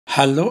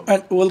Hello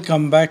and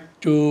welcome back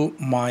to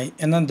my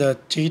another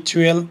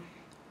tutorial.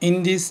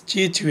 In this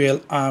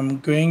tutorial I'm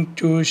going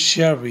to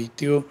share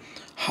with you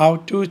how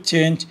to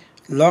change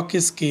lock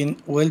screen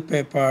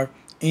wallpaper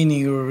in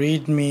your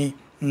Redmi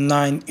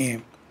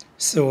 9A.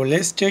 So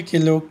let's take a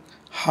look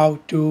how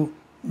to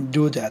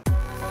do that.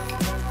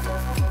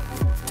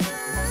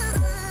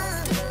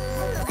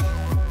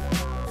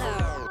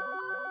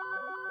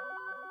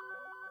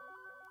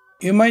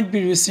 You might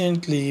be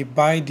recently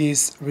buy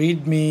this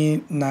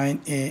Redmi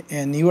 9A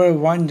and you are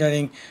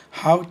wondering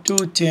how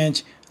to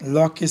change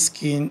lock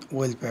screen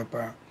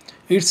wallpaper.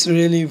 It's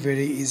really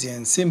very easy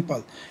and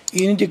simple.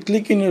 You need to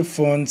click in your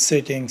phone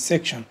settings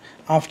section.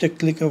 After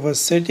click over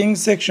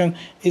settings section,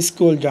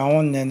 scroll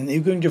down and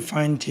you're going to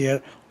find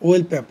here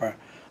wallpaper.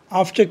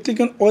 After click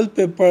on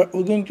wallpaper,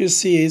 we're going to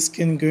see a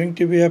skin going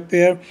to be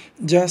appear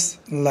just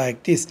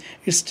like this.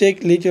 It's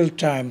take little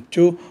time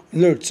to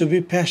load, so be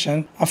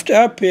patient. After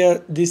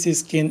appear this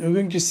skin, we're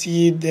going to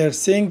see they're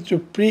saying to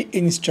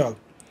pre-install.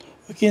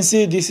 You can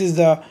see this is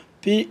the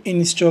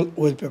pre-install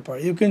wallpaper.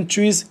 You can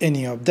choose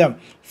any of them.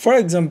 For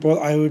example,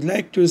 I would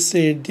like to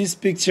say this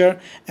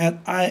picture and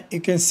you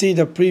can see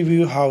the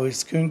preview how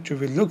it's going to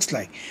be looks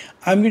like.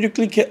 I'm going to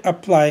click here,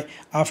 apply.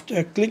 After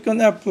I click on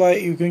apply,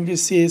 you're going to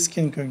see a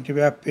skin going to be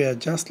appear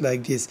just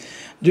like this.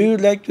 Do you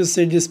like to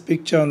set this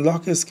picture on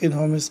lock screen,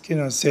 home screen,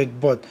 or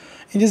set both?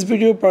 In this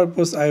video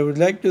purpose, I would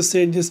like to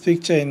set this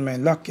picture in my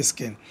lock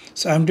screen.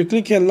 So I'm to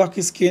click here lock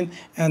screen,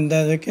 and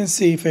then you can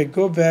see if I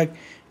go back,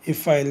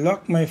 if I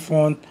lock my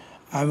phone,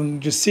 I'm going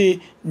to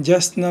see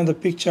just now the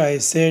picture I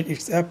said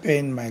it's appear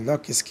in my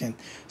lock screen.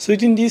 So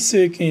in this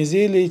way you can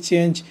easily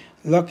change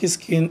lock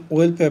screen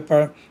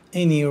wallpaper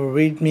in your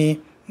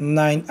Redmi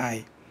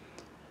 9i.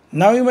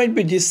 Now you might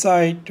be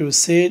decide to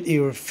set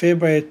your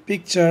favorite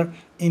picture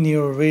in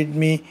your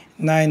Redmi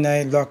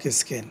 9i lock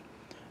screen.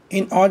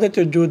 In order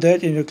to do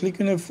that, you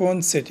click on your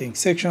phone settings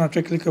section.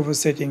 After click over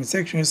settings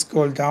section,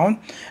 scroll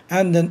down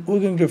and then we're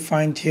going to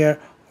find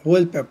here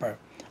wallpaper.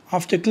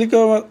 After click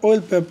over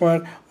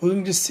wallpaper, we're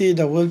going to see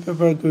the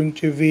wallpaper going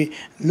to be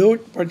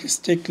load, but it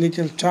take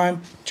little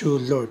time to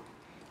load.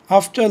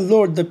 After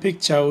load the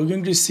picture, we're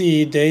going to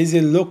see there is a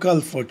local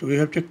photo. We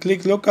have to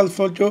click local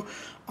photo.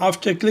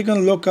 After click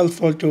on local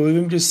photo, we're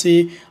going to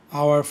see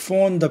our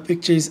phone, the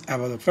picture is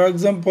available. For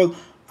example,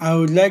 I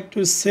would like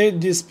to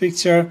set this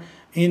picture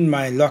in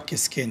my lock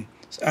screen.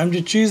 So I'm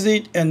to choose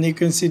it and you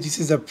can see this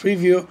is a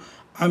preview.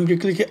 I'm going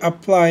to click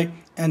apply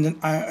and then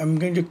I'm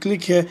going to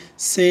click here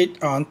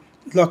set on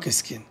lock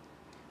screen.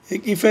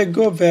 If I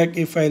go back,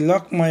 if I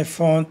lock my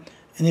phone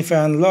and if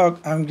I unlock,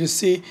 I'm going to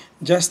see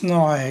just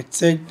now I had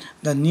set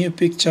the new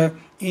picture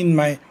in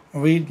my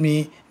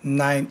Redmi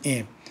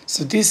 9A.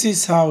 So this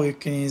is how you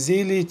can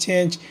easily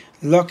change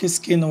lock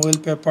screen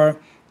wallpaper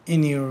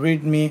in your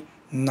Redmi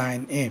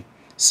 9A.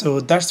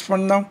 So that's for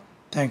now.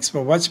 Thanks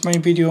for watching my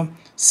video.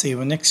 See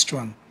you next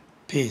one.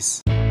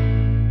 Peace.